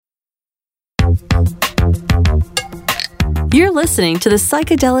You're listening to the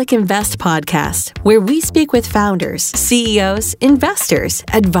Psychedelic Invest podcast, where we speak with founders, CEOs, investors,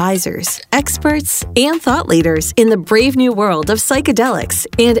 advisors, experts, and thought leaders in the brave new world of psychedelics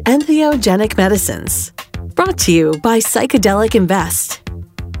and entheogenic medicines. Brought to you by Psychedelic Invest,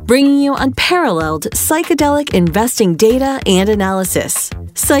 bringing you unparalleled psychedelic investing data and analysis.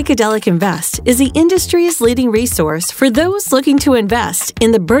 Psychedelic Invest is the industry's leading resource for those looking to invest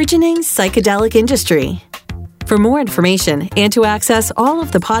in the burgeoning psychedelic industry. For more information and to access all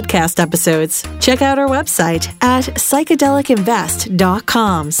of the podcast episodes, check out our website at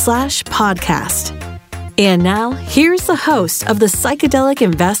psychedelicinvest.com/podcast. And now, here's the host of the Psychedelic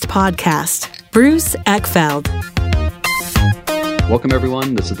Invest podcast, Bruce Eckfeldt. Welcome,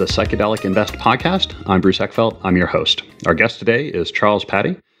 everyone. This is the Psychedelic Invest podcast. I'm Bruce Eckfeldt. I'm your host. Our guest today is Charles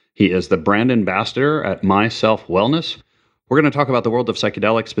Patti. He is the brand ambassador at Myself Wellness. We're going to talk about the world of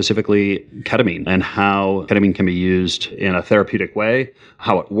psychedelics, specifically ketamine, and how ketamine can be used in a therapeutic way,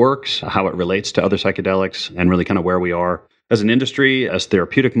 how it works, how it relates to other psychedelics, and really kind of where we are as an industry, as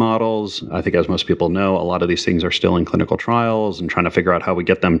therapeutic models. I think, as most people know, a lot of these things are still in clinical trials and trying to figure out how we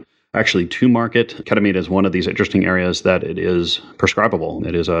get them actually to market. Ketamine is one of these interesting areas that it is prescribable.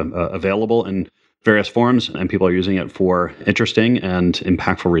 It is available in various forms, and people are using it for interesting and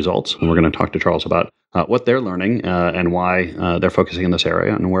impactful results. And we're going to talk to Charles about what they're learning and why they're focusing in this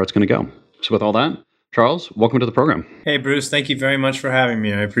area and where it's going to go. So with all that, Charles, welcome to the program. Hey, Bruce. Thank you very much for having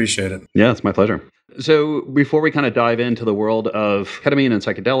me. I appreciate it. Yeah, it's my pleasure. So before we kind of dive into the world of ketamine and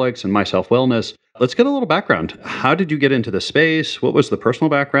psychedelics and Myself Wellness, let's get a little background. How did you get into this space? What was the personal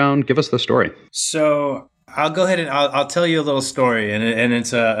background? Give us the story. So I'll go ahead and I'll tell you a little story, and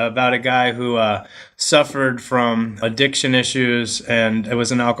it's about a guy who suffered from addiction issues and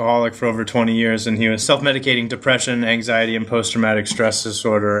was an alcoholic for over 20 years, and he was self-medicating depression, anxiety, and post-traumatic stress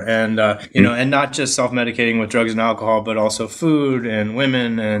disorder, and and not just self-medicating with drugs and alcohol, but also food and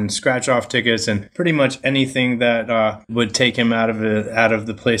women and scratch-off tickets and pretty much anything that would take him out of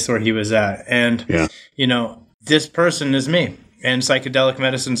the place where he was at. And this person is me. And psychedelic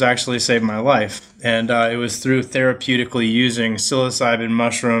medicines actually saved my life. And it was through therapeutically using psilocybin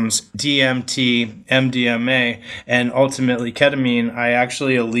mushrooms, DMT, MDMA, and ultimately ketamine. I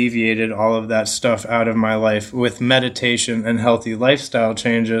actually alleviated all of that stuff out of my life with meditation and healthy lifestyle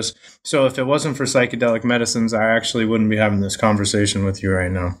changes. So if it wasn't for psychedelic medicines, I actually wouldn't be having this conversation with you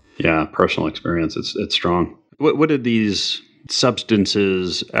right now. Yeah, personal experience. It's strong. What did these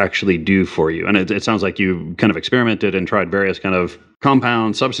substances actually do for you? And it sounds like you kind of experimented and tried various kind of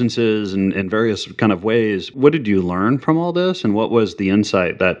compound substances in various kind of ways. What did you learn from all this? And what was the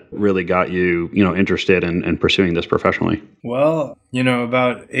insight that really got you, interested in pursuing this professionally? Well,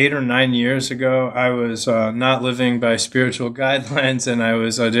 about 8 or 9 years ago, I was not living by spiritual guidelines, and I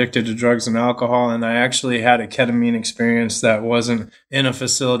was addicted to drugs and alcohol. And I actually had a ketamine experience that wasn't in a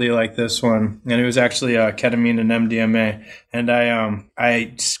facility like this one. And it was actually ketamine and MDMA. And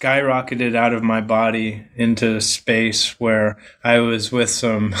I skyrocketed out of my body into space where I was with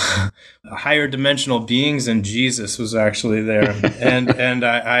some higher dimensional beings, and Jesus was actually there. and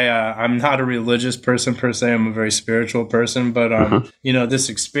I'm not a religious person per se. I'm a very spiritual person. But, this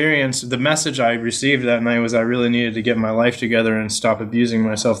experience, the message I received that night was I really needed to get my life together and stop abusing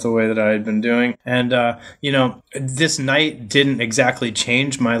myself the way that I had been doing. And, this night didn't exactly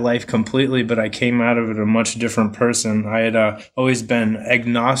change my life completely, but I came out of it a much different person. I had always been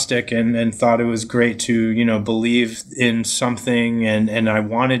agnostic and thought it was great to, believe in something, and I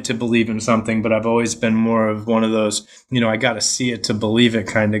wanted to believe in something, but I've always been more of one of those, I got to see it to believe it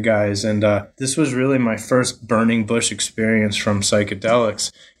kind of guys. And this was really my first burning bush experience from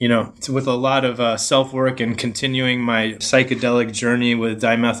psychedelics, with a lot of self-work and continuing my psychedelic journey with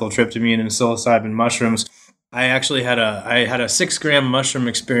dimethyltryptamine and psilocybin mushrooms. I actually had a 6-gram mushroom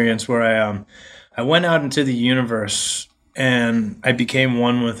experience where I went out into the universe and I became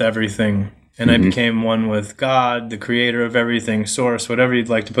one with everything. And I became one with God, the creator of everything, source, whatever you'd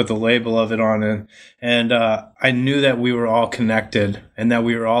like to put the label of it on. And I knew that we were all connected and that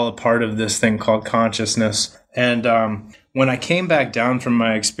we were all a part of this thing called consciousness. And when I came back down from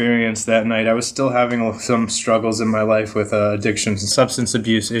my experience that night, I was still having some struggles in my life with addictions and substance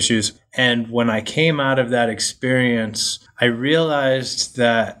abuse issues. And when I came out of that experience, I realized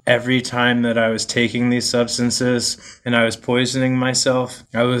that every time that I was taking these substances and I was poisoning myself,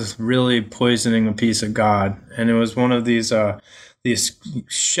 I was really poisoning a piece of God. And it was one of these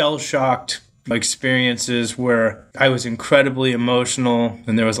shell-shocked, experiences where I was incredibly emotional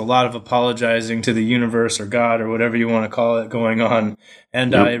and there was a lot of apologizing to the universe or God or whatever you want to call it going on.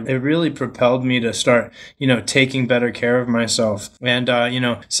 And it really propelled me to start, taking better care of myself. And,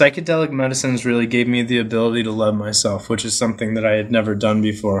 psychedelic medicines really gave me the ability to love myself, which is something that I had never done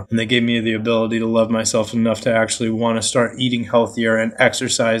before. And they gave me the ability to love myself enough to actually want to start eating healthier and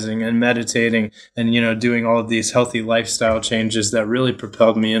exercising and meditating and, doing all of these healthy lifestyle changes that really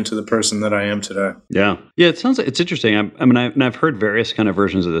propelled me into the person that I am today. Yeah. Yeah. It sounds like it's interesting. I've heard various kind of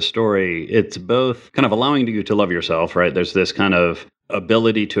versions of this story. It's both kind of allowing you to love yourself, right? There's this kind of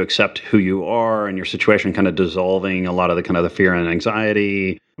ability to accept who you are and your situation, kind of dissolving a lot of the fear and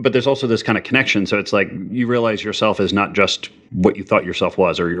anxiety. But there's also this kind of connection. So it's like you realize yourself is not just what you thought yourself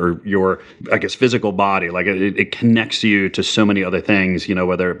was, or your, I guess, physical body. Like it connects you to so many other things,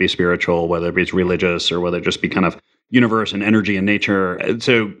 whether it be spiritual, whether it be religious, or whether it just be kind of universe and energy and nature.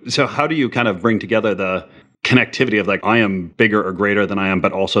 So how do you kind of bring together the connectivity of like, I am bigger or greater than I am,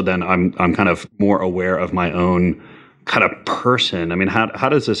 but also then I'm kind of more aware of my own kind of person? I mean, how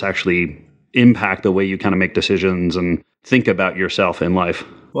does this actually impact the way you kind of make decisions and think about yourself in life?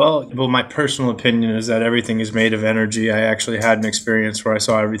 Well, my personal opinion is that everything is made of energy. I actually had an experience where I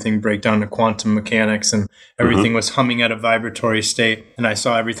saw everything break down to quantum mechanics and everything was humming at a vibratory state. And I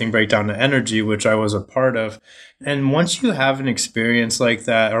saw everything break down to energy, which I was a part of. And once you have an experience like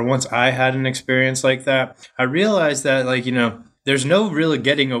that, or once I had an experience like that, I realized that, there's no really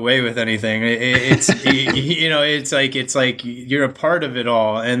getting away with anything. It's like you're a part of it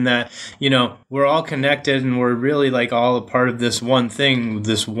all, and that, we're all connected and we're really like all a part of this one thing,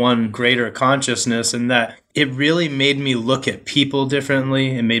 this one greater consciousness, and that it really made me look at people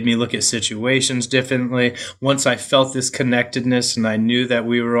differently. It made me look at situations differently. Once I felt this connectedness and I knew that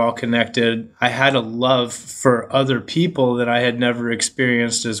we were all connected, I had a love for other people that I had never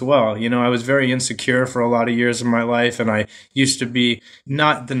experienced as well. I was very insecure for a lot of years of my life, and I used to be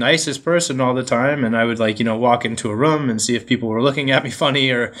not the nicest person all the time. And I would walk into a room and see if people were looking at me funny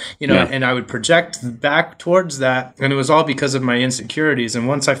or, and I would project back towards that. And it was all because of my insecurities. And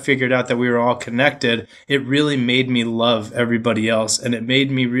once I figured out that we were all connected, it really made me love everybody else. And it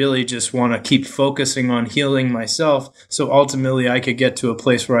made me really just want to keep focusing on healing myself. So ultimately I could get to a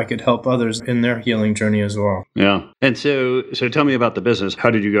place where I could help others in their healing journey as well. Yeah. And so tell me about the business.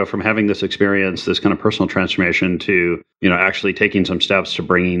 How did you go from having this experience, this kind of personal transformation, to, actually taking some steps to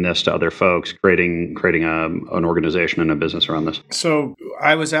bringing this to other folks, creating an organization and a business around this? So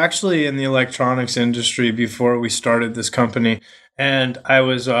I was actually in the electronics industry before we started this company. And I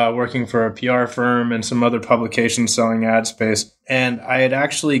was working for a PR firm and some other publications selling ad space. And I had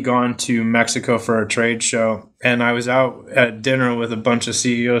actually gone to Mexico for a trade show. And I was out at dinner with a bunch of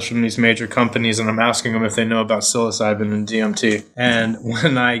CEOs from these major companies. And I'm asking them if they know about psilocybin and DMT. And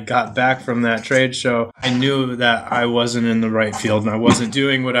when I got back from that trade show, I knew that I wasn't in the right field and I wasn't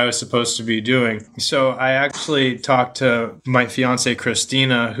doing what I was supposed to be doing. So I actually talked to my fiance,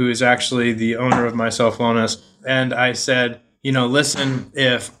 Christina, who is actually the owner of My Self Wellness. And I said, listen,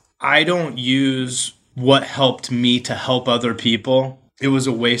 if I don't use what helped me to help other people, it was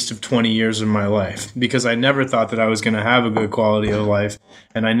a waste of 20 years of my life, because I never thought that I was going to have a good quality of life.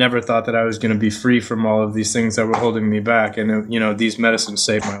 And I never thought that I was going to be free from all of these things that were holding me back. And, these medicines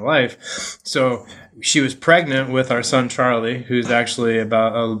saved my life. So she was pregnant with our son, Charlie, who's actually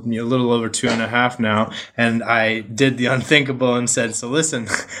about a little over 2.5 now. And I did the unthinkable and said, so listen,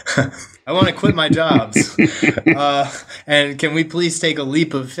 I want to quit my jobs. And can we please take a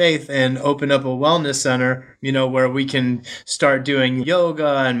leap of faith and open up a wellness center, where we can start doing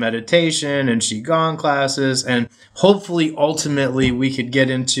yoga and meditation and Qigong classes. And hopefully, ultimately, we could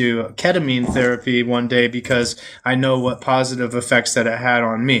get into ketamine therapy one day, because I know what positive effects that it had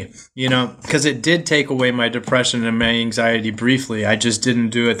on me, because it did take away my depression and my anxiety briefly. I just didn't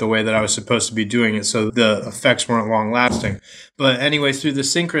do it the way that I was supposed to be doing it. So the effects weren't long lasting. But anyways, through the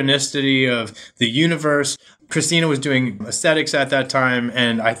synchronicity of the universe, Christina was doing aesthetics at that time,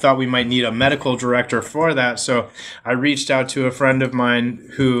 and I thought we might need a medical director for that. So I reached out to a friend of mine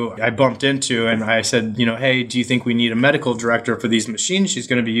who I bumped into, and I said, hey, do you think we need a medical director for these machines she's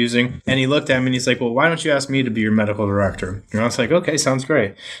going to be using? And he looked at me and he's like, well, why don't you ask me to be your medical director? And I was like, okay, sounds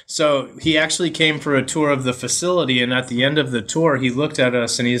great. So he actually came for a tour of the facility, and at the end of the tour, he looked at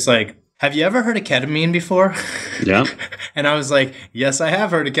us and he's like, have you ever heard of ketamine before? Yeah. And I was like, yes, I have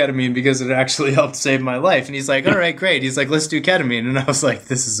heard of ketamine because it actually helped save my life. And he's like, all right, great. He's like, let's do ketamine. And I was like,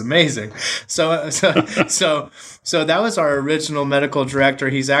 this is amazing. So that was our original medical director.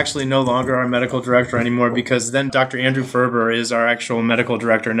 He's actually no longer our medical director anymore because then Dr. Andrew Ferber is our actual medical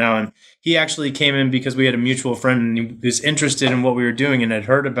director now. And he actually came in because we had a mutual friend and he was interested in what we were doing and had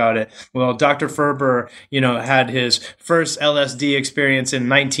heard about it. Well, Dr. Ferber, had his first LSD experience in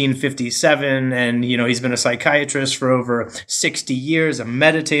 1957. And, he's been a psychiatrist for over 60 years, a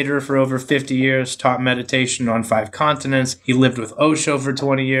meditator for over 50 years, taught meditation on 5 continents. He lived with Osho for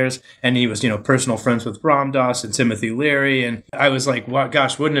 20 years. And he was, personal friends with Ram Dass and Timothy Leary. And I was like, wow,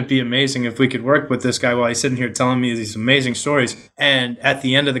 gosh, wouldn't it be amazing if we could work with this guy while he's sitting here telling me these amazing stories? And at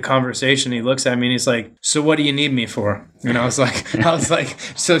the end of the conversation, he looks at me and he's like, so what do you need me for? And I was like,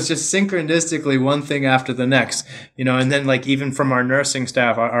 so it's just synchronistically one thing after the next, and then like even from our nursing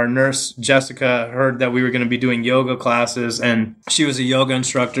staff, our nurse, Jessica, heard that we were going to be doing yoga classes and she was a yoga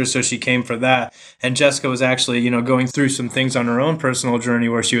instructor. So she came for that. And Jessica was actually, going through some things on her own personal journey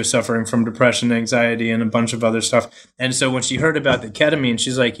where she was suffering from depression, anxiety, and a bunch of other stuff. And so when she heard about the ketamine,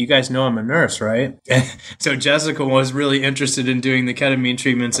 she's like, you guys know I'm a nurse, right? And so Jessica was really interested in doing the ketamine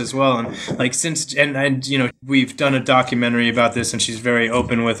treatments as well. And like we've done a documentary about this and she's very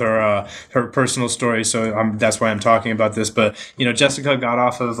open with her personal story. So that's why I'm talking about this. But, Jessica got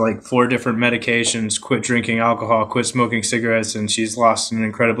off of like 4 different medications, quit drinking alcohol, quit smoking cigarettes, and she's lost an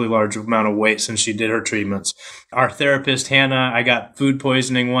incredibly large amount of weight since she did her treatments. Our therapist, Hannah, I got food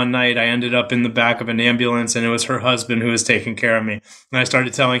poisoning one night. I ended up in the back of an ambulance and it was her husband who was taking care of me. And I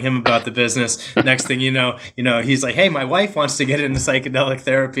started telling him about the business. Next thing you know, he's like, hey, my wife wants to get into psychedelic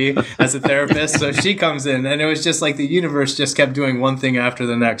therapy as a therapist. So she comes in and it was just like the universe just kept doing one thing after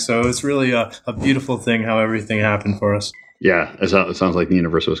the next. So it's really a beautiful thing how everything happened for us. Yeah, it sounds like the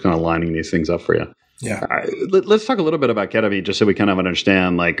universe was kind of lining these things up for you. Yeah. Let's talk a little bit about ketamine, just so we kind of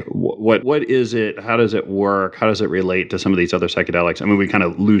understand, like, what is it? How does it work? How does it relate to some of these other psychedelics? I mean, we kind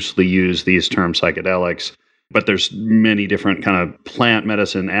of loosely use these terms psychedelics, but there's many different kind of plant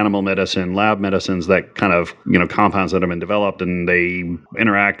medicine, animal medicine, lab medicines that kind of, compounds that have been developed and they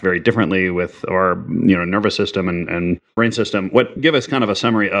interact very differently with our, nervous system and brain system. Give us kind of a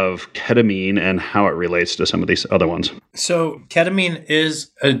summary of ketamine and how it relates to some of these other ones. So ketamine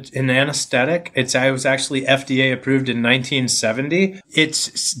is an anesthetic. It was actually FDA approved in 1970.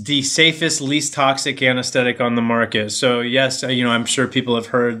 It's the safest, least toxic anesthetic on the market. So yes, I'm sure people have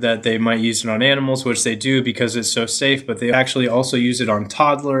heard that they might use it on animals, which they do because it's so safe, but they actually also use it on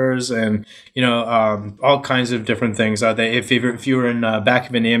toddlers and, all kinds of different things. If you were in the back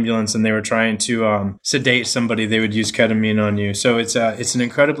of an ambulance and they were trying to sedate somebody, they would use ketamine on you. So it's an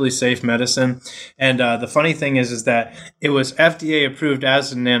incredibly safe medicine. And the funny thing is that it was FDA approved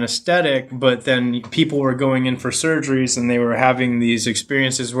as an anesthetic, but then people were going in for surgeries and they were having these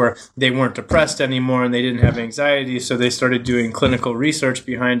experiences where they weren't depressed anymore and they didn't have anxiety. So they started doing clinical research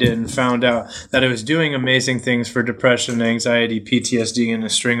behind it and found out that it was doing amazing things for depression, anxiety, PTSD, and a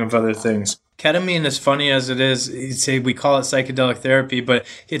string of other things. Ketamine, as funny as it is, we call it psychedelic therapy, but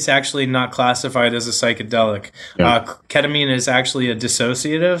it's actually not classified as a psychedelic. Yeah. Ketamine is actually a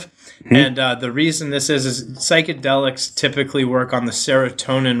dissociative. Mm-hmm. And the reason this is psychedelics typically work on the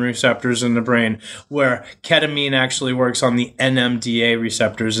serotonin receptors in the brain, where ketamine actually works on the NMDA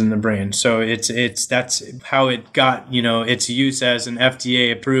receptors in the brain. So that's how it got, its use as an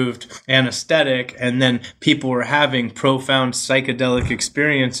FDA-approved anesthetic, and then people were having profound psychedelic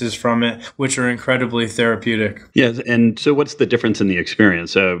experiences from it, which are incredibly therapeutic. Yes, and so what's the difference in the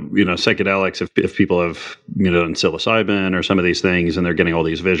experience? Psychedelics, if people have done psilocybin or some of these things, and they're getting all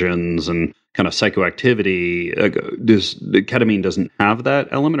these visions and kind of psychoactivity, the ketamine doesn't have that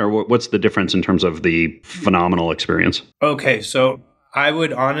element, or what's the difference in terms of the phenomenal experience? Okay, so I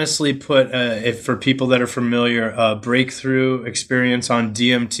would honestly put, if for people that are familiar, a breakthrough experience on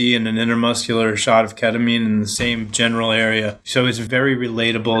DMT and an intermuscular shot of ketamine in the same general area. So it's very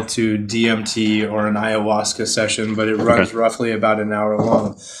relatable to DMT or an ayahuasca session, but it runs roughly about an hour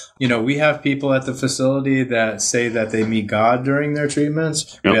long. We have people at the facility that say that they meet God during their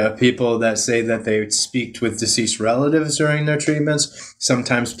treatments. Yep. We have people that say that they speak with deceased relatives during their treatments.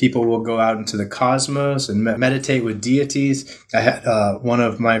 Sometimes people will go out into the cosmos and meditate with deities. I had one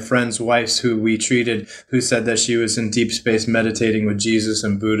of my friend's wives who we treated who said that she was in deep space meditating with Jesus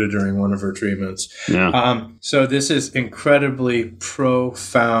and Buddha during one of her treatments. Yeah. So this is incredibly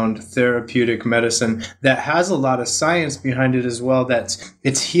profound therapeutic medicine that has a lot of science behind it as well.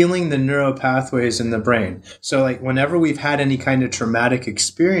 It's healing the neural pathways in the brain. So like whenever we've had any kind of traumatic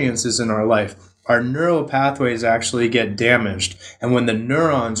experiences in our life, our neural pathways actually get damaged. And when the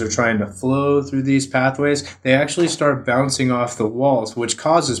neurons are trying to flow through these pathways, they actually start bouncing off the walls, which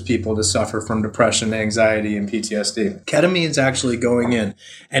causes people to suffer from depression, anxiety, and PTSD. Ketamine's actually going in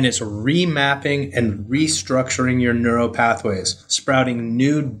and it's remapping and restructuring your neural pathways, sprouting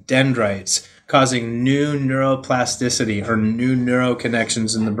new dendrites, causing new neuroplasticity or new neural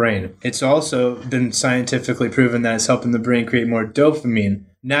connections in the brain. It's also been scientifically proven that it's helping the brain create more dopamine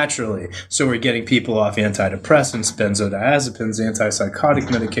naturally. So we're getting people off antidepressants, benzodiazepines, antipsychotic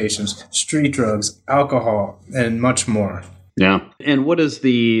medications, street drugs, alcohol, and much more. Yeah. And what is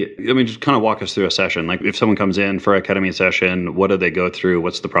just kind of walk us through a session. Like if someone comes in for a ketamine session, what do they go through?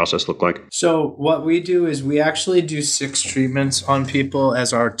 What's the process look like? So what we do is we actually do 6 treatments on people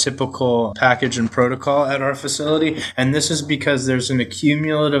as our typical package and protocol at our facility. And this is because there's an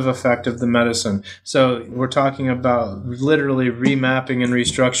accumulative effect of the medicine. So we're talking about literally remapping and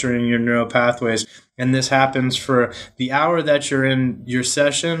restructuring your neural pathways. And this happens for the hour that you're in your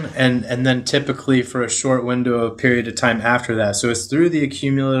session and then typically for a short window of period of time after that. So it's through the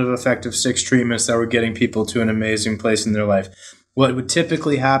accumulative effect of 6 treatments that we're getting people to an amazing place in their life. What would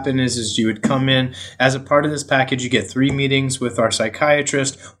typically happen is you would come in as a part of this package, you get 3 meetings with our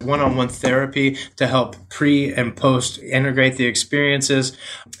psychiatrist, one-on-one therapy to help pre and post integrate the experiences.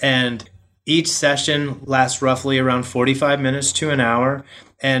 And each session lasts roughly around 45 minutes to an hour.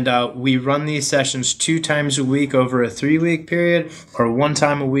 And we run these sessions 2 times a week over a 3-week period or 1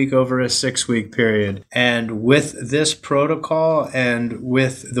 time a week over a 6-week period. And with this protocol and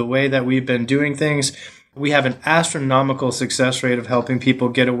with the way that we've been doing things, we have an astronomical success rate of helping people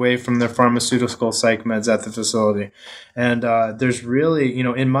get away from their pharmaceutical psych meds at the facility. And there's really,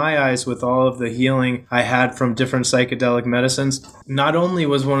 in my eyes, with all of the healing I had from different psychedelic medicines, not only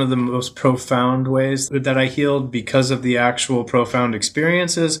was one of the most profound ways that I healed because of the actual profound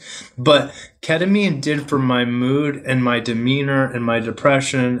experiences, but ketamine did for my mood and my demeanor and my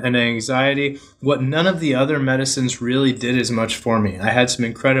depression and anxiety what none of the other medicines really did as much for me. I had some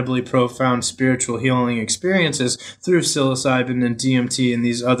incredibly profound spiritual healing experiences through psilocybin and DMT and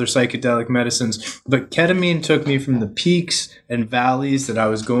these other psychedelic medicines, but ketamine took me from the peaks and valleys that I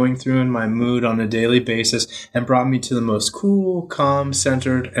was going through in my mood on a daily basis and brought me to the most cool, calm,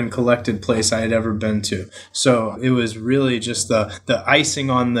 centered, and collected place I had ever been to. So it was really just the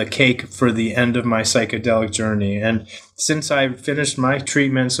icing on the cake for the end of my psychedelic journey. And since I finished my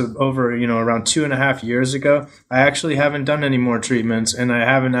treatments over, around 2.5 years ago, I actually haven't done any more treatments and I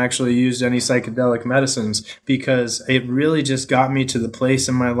haven't actually used any psychedelic medicines because it really just got me to the place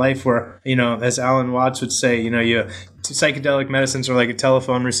in my life where, as Alan Watts would say, psychedelic medicines are like a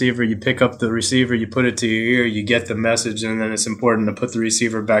telephone receiver. You pick up the receiver, you put it to your ear, you get the message, and then it's important to put the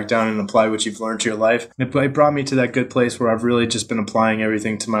receiver back down and apply what you've learned to your life. It brought me to that good place where I've really just been applying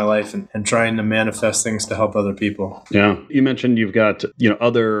everything to my life and trying to manifest things to help other people. Yeah. You mentioned you've got,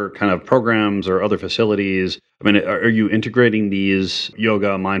 other kind of programs or other facilities. Are you integrating these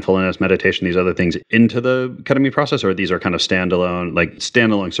yoga, mindfulness, meditation, these other things into the ketamine process, or these are kind of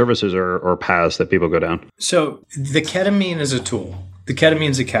standalone services or paths that people go down? So the ketamine is a tool. The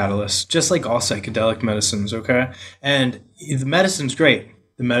ketamine is a catalyst, just like all psychedelic medicines, okay? And the medicine's great.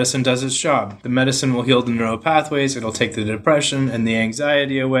 The medicine does its job. The medicine will heal the neural pathways. It'll take the depression and the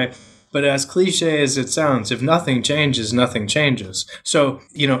anxiety away. But as cliche as it sounds, if nothing changes, nothing changes. So,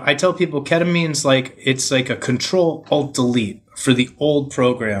 I tell people ketamine's it's like a Control-Alt-Delete for the old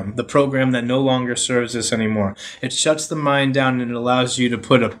program, the program that no longer serves us anymore. It shuts the mind down and it allows you to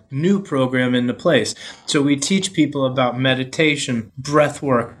put a new program into place. So we teach people about meditation, breath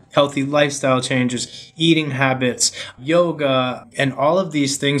work, healthy lifestyle changes, eating habits, yoga, and all of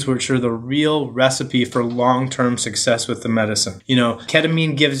these things which are the real recipe for long-term success with the medicine.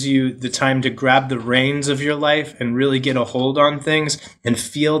 Ketamine gives you the time to grab the reins of your life and really get a hold on things and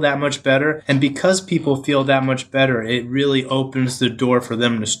feel that much better. And because people feel that much better, it really opens the door for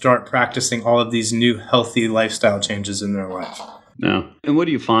them to start practicing all of these new healthy lifestyle changes in their life. No. And what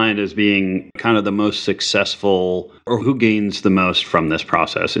do you find as being kind of the most successful, or who gains the most from this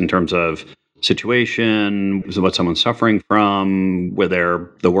process in terms of situation, what someone's suffering from,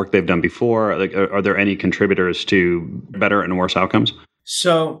 whether the work they've done before? Are there any contributors to better and worse outcomes?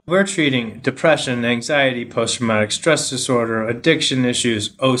 So we're treating depression, anxiety, post-traumatic stress disorder, addiction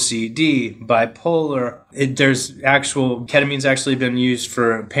issues, OCD, bipolar, Ketamine's actually been used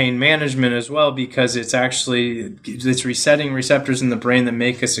for pain management as well, because it's resetting receptors in the brain that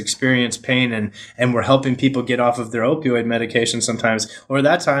make us experience pain, and we're helping people get off of their opioid medication sometimes. Or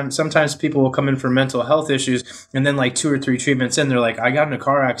sometimes people will come in for mental health issues, and then like 2 or 3 treatments in, they're like, I got in a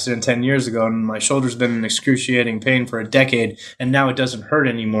car accident 10 years ago and my shoulder's been in excruciating pain for a decade, and now it doesn't hurt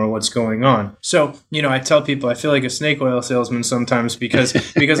anymore. What's going on? So, I tell people I feel like a snake oil salesman sometimes because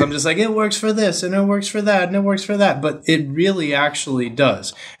I'm just like, it works for this and it works for that and it works for that, but it really actually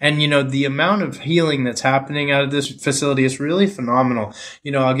does. And the amount of healing that's happening out of this facility is really phenomenal.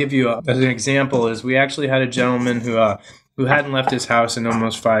 I'll give you an example. Is we actually had a gentleman who hadn't left his house in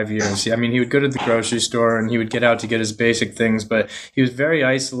almost 5 years. I mean, he would go to the grocery store and he would get out to get his basic things, but he was very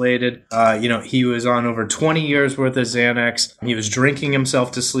isolated. He was on over 20 years worth of Xanax. He was drinking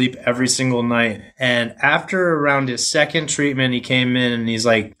himself to sleep every single night. And after around his second treatment, he came in and he's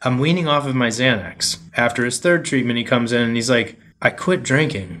like, I'm weaning off of my Xanax. After his third treatment, he comes in and he's like, I quit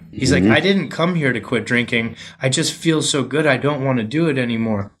drinking. He's like, I didn't come here to quit drinking. I just feel so good. I don't want to do it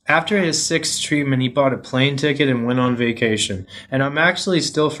anymore. After his 6th treatment, he bought a plane ticket and went on vacation. And I'm actually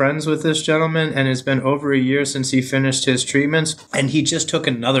still friends with this gentleman, and it's been over a year since he finished his treatments, and he just took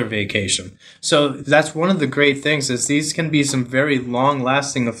another vacation. So that's one of the great things, is these can be some very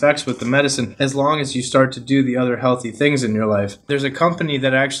long-lasting effects with the medicine as long as you start to do the other healthy things in your life. There's a company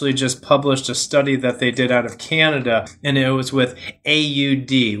that actually just published a study that they did out of Canada, and it was with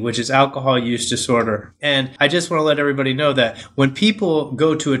AUD, which is alcohol use disorder. And I just want to let everybody know that when people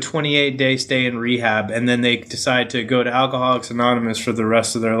go to a 28-day stay in rehab and then they decide to go to Alcoholics Anonymous for the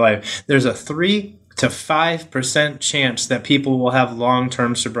rest of their life, there's a 3 to 5% chance that people will have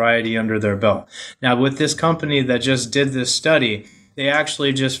long-term sobriety under their belt. Now, with this company that just did this study, they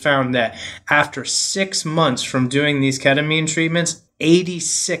actually just found that after 6 months from doing these ketamine treatments,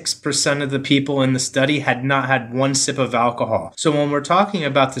 86% of the people in the study had not had 1 sip of alcohol. So when we're talking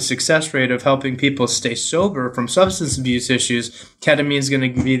about the success rate of helping people stay sober from substance abuse issues, ketamine is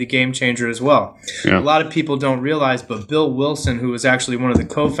going to be the game changer as well. Yeah. A lot of people don't realize, but Bill Wilson, who was actually one of the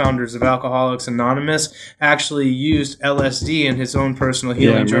co-founders of Alcoholics Anonymous, actually used LSD in his own personal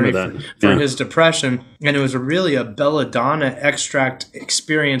healing journey for his depression. And it was really a belladonna extract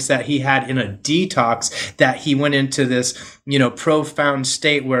experience that he had in a detox, that he went into this profound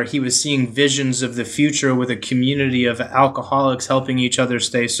state where he was seeing visions of the future with a community of alcoholics helping each other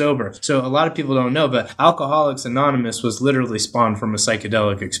stay sober. So a lot of people don't know, but Alcoholics Anonymous was literally spawned from a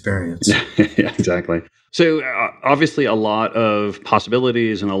psychedelic experience. Yeah, exactly. So obviously a lot of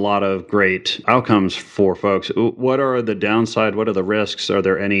possibilities and a lot of great outcomes for folks. What are the downside? What are the risks? Are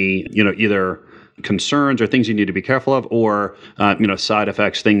there any, either concerns or things you need to be careful of, or side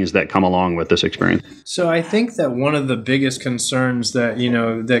effects, things that come along with this experience? So I think that one of the biggest concerns that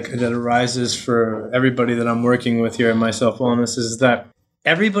that arises for everybody that I'm working with here at My Self Wellness is that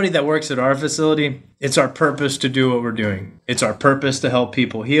everybody that works at our facility, it's our purpose to do what we're doing. It's our purpose to help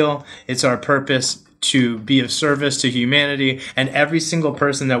people heal. It's our purpose to be of service to humanity, and every single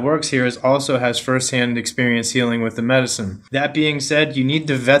person that works here also has firsthand experience healing with the medicine. That being said, you need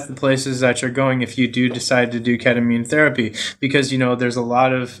to vet the places that you're going if you do decide to do ketamine therapy, because there's a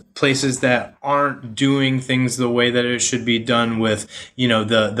lot of places that aren't doing things the way that it should be done with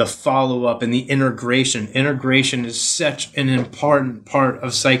the follow-up and the integration. Integration is such an important part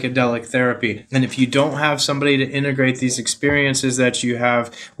of psychedelic therapy, and if you don't have somebody to integrate these experiences that you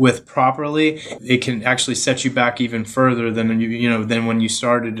have with properly, it can actually set you back even further than than when you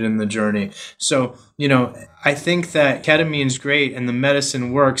started in the journey. So I think that ketamine's great and the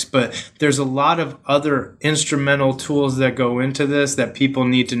medicine works, but there's a lot of other instrumental tools that go into this that people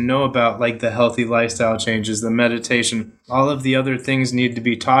need to know about, like the healthy lifestyle changes, the meditation. All of the other things need to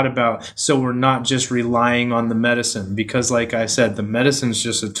be taught about, so we're not just relying on the medicine, because like I said, the medicine's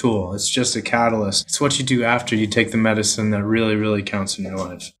just a tool. It's just a catalyst. It's what you do after you take the medicine that really, really counts in your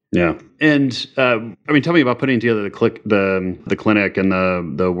life. Yeah. And tell me about putting together the clinic and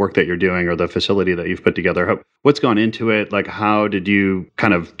the work that you're doing, or the facility that you've put together. What's gone into it? Like, how did you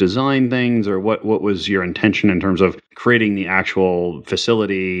kind of design things, or what was your intention in terms of creating the actual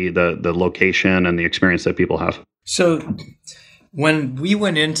facility, the location, and the experience that people have? So when we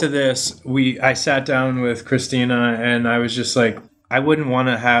went into this, I sat down with Christina and I was just like, I wouldn't want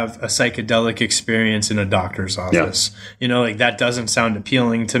to have a psychedelic experience in a doctor's office. Like that doesn't sound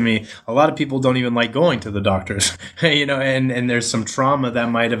appealing to me. A lot of people don't even like going to the doctors, and there's some trauma that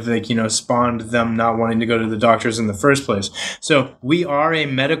might have spawned them not wanting to go to the doctors in the first place. So we are a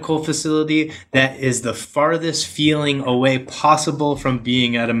medical facility that is the farthest feeling away possible from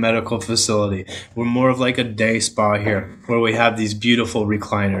being at a medical facility. We're more of like a day spa here, where we have these beautiful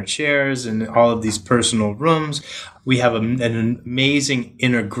recliner chairs and all of these personal rooms. We have an amazing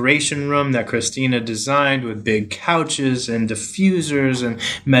integration room that Christina designed with big couches and diffusers and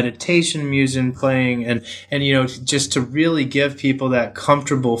meditation music playing and just to really give people that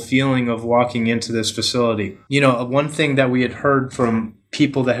comfortable feeling of walking into this facility. One thing that we had heard from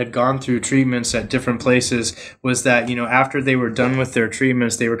people that had gone through treatments at different places was that, after they were done with their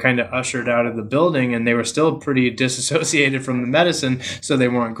treatments, they were kind of ushered out of the building and they were still pretty disassociated from the medicine. So they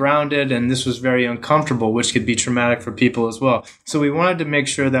weren't grounded. And this was very uncomfortable, which could be traumatic for people as well. So we wanted to make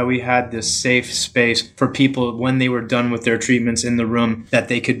sure that we had this safe space for people when they were done with their treatments in the room, that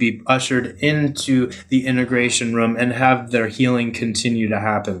they could be ushered into the integration room and have their healing continue to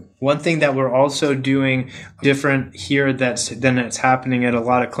happen. One thing that we're also doing different here than it's happening at a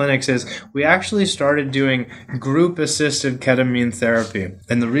lot of clinics is we actually started doing group-assisted ketamine therapy.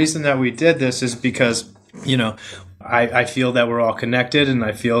 And the reason that we did this is because, I feel that we're all connected and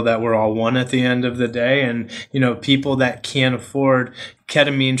I feel that we're all one at the end of the day. And, people that can't afford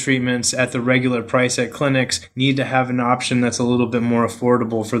ketamine treatments at the regular price at clinics need to have an option that's a little bit more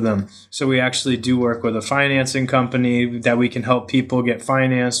affordable for them. So we actually do work with a financing company that we can help people get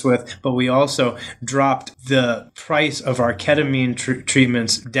financed with, but we also dropped the price of our ketamine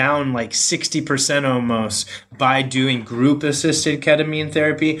treatments down like 60% almost by doing group-assisted ketamine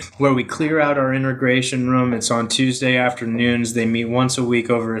therapy, where we clear out our integration room. It's on Tuesday afternoons. They meet once a week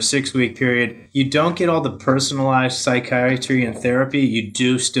over a 6-week period. You don't get all the personalized psychiatry and therapy. You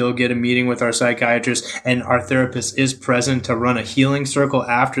do still get a meeting with our psychiatrist, and our therapist is present to run a healing circle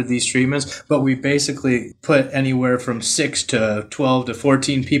after these treatments. But we basically put anywhere from 6 to 12 to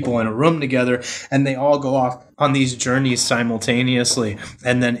 14 people in a room together, and they all go off on these journeys simultaneously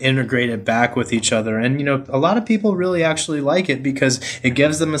and then integrate it back with each other. And, a lot of people really actually like it because it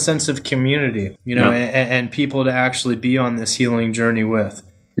gives them a sense of community, and people to actually be on this healing journey with.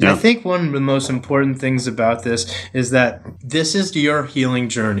 Yeah. I think one of the most important things about this is that this is your healing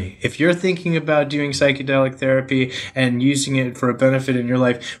journey. If you're thinking about doing psychedelic therapy and using it for a benefit in your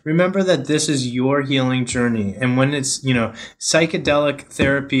life, remember that this is your healing journey. And when it's, psychedelic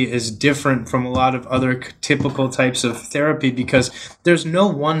therapy is different from a lot of other typical types of therapy because there's no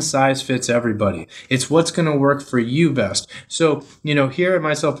one size fits everybody. It's what's going to work for you best. So, here at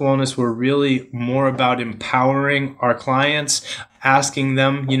My Self Wellness, we're really more about empowering our clients, asking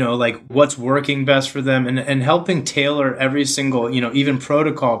them, what's working best for them and helping tailor every single, even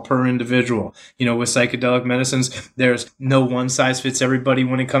protocol per individual. With psychedelic medicines, there's no one size fits everybody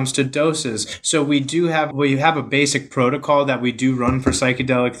when it comes to doses. So we have a basic protocol that we do run for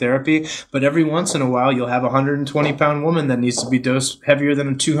psychedelic therapy, but every once in a while you'll have a 120-pound woman that needs to be dosed heavier than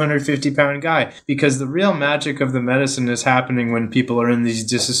a 250-pound guy, because the real magic of the medicine is happening when people are in these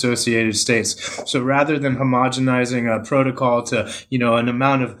disassociated states. So rather than homogenizing a protocol to an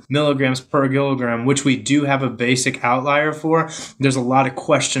amount of milligrams per kilogram, which we do have a basic outlier for, there's a lot of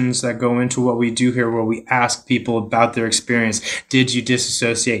questions that go into what we do here where we ask people about their experience. Did you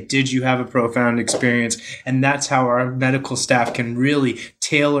disassociate? Did you have a profound experience? And that's how our medical staff can really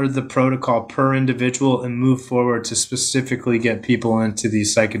tailor the protocol per individual and move forward to specifically get people into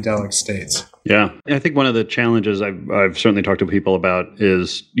these psychedelic states. Yeah. I think one of the challenges I've certainly talked to people about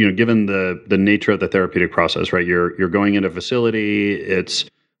is, given the nature of the therapeutic process, right? You're going into a facility, it's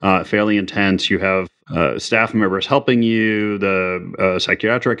fairly intense. You have staff members helping you, the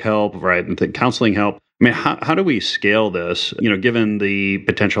psychiatric help, right? And the counseling help. I mean, how do we scale this, given the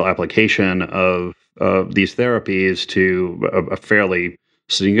potential application of these therapies to a fairly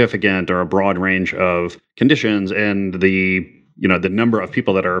significant or a broad range of conditions and the number of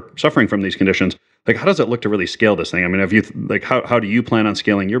people that are suffering from these conditions? Like, how does it look to really scale this thing? I mean, how do you plan on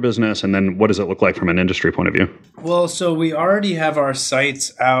scaling your business? And then what does it look like from an industry point of view? Well, so we already have our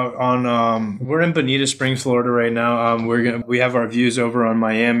sites out on, we're in Bonita Springs, Florida right now. We have our views over on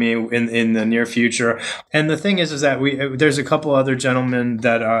Miami in the near future. And the thing is that there's a couple other gentlemen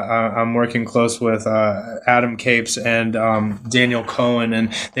that I'm working close with, Adam Capes and Daniel Cohen,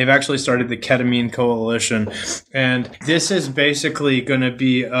 and they've actually started the Ketamine Coalition. And this is basically going to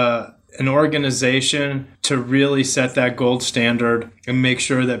be an organization to really set that gold standard and make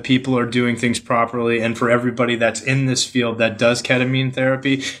sure that people are doing things properly, and for everybody that's in this field that does ketamine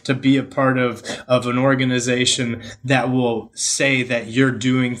therapy to be a part of an organization that will say that you're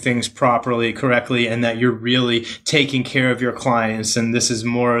doing things properly, correctly, and that you're really taking care of your clients. And this is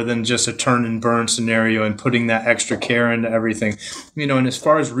more than just a turn and burn scenario and putting that extra care into everything. And as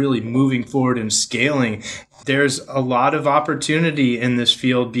far as really moving forward and scaling, there's a lot of opportunity in this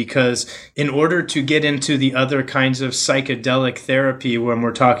field, because in order to get into the other kinds of psychedelic therapy, when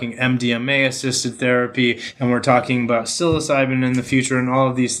we're talking MDMA-assisted therapy and we're talking about psilocybin in the future and all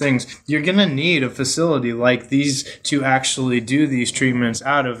of these things, you're going to need a facility like these to actually do these treatments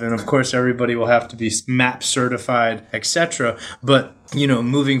out of. And of course, everybody will have to be MAP certified, etc. But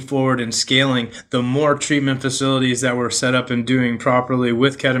moving forward and scaling, the more treatment facilities that we're set up and doing properly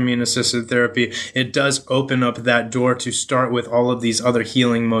with ketamine-assisted therapy, it does open up that door to start with all of these other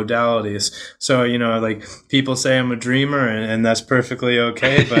healing modalities. So, like people say I'm a dreamer, and that's perfectly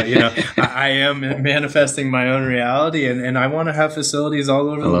okay. But, I am manifesting my own reality, and I want to have facilities all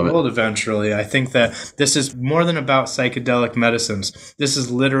over the world eventually. I think that this is more than about psychedelic medicines. This is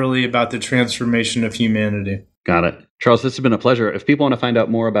literally about the transformation of humanity. Got it. Charles, this has been a pleasure. If people want to find out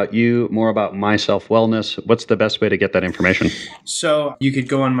more about you, more about My Self Wellness, what's the best way to get that information? So you could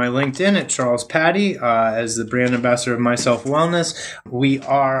go on my LinkedIn at Charles Patti as the brand ambassador of My Self Wellness. We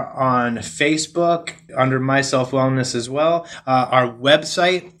are on Facebook under My Self Wellness as well. Our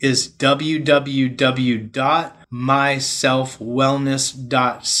website is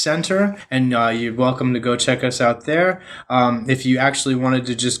www.myselfwellness.center, and you're welcome to go check us out there. If you actually wanted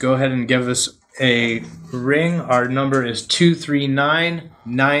to just go ahead and give us a ring, our number is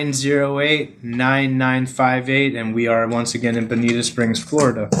 239-908-9958, and we are once again in Bonita Springs,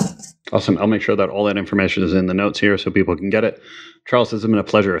 Florida. Awesome. I'll make sure that all that information is in the notes here so people can get it. Charles, this has been a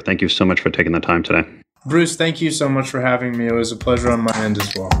pleasure. Thank you so much for taking the time today. Bruce, thank you so much for having me. It was a pleasure on my end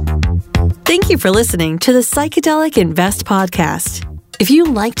as well. Thank you for listening to the Psychedelic Invest podcast. If you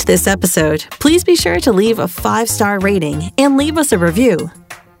liked this episode, please be sure to leave a 5-star rating and leave us a review.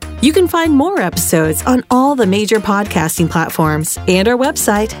 You can find more episodes on all the major podcasting platforms and our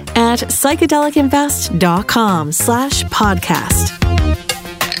website at psychedelicinvest.com/podcast.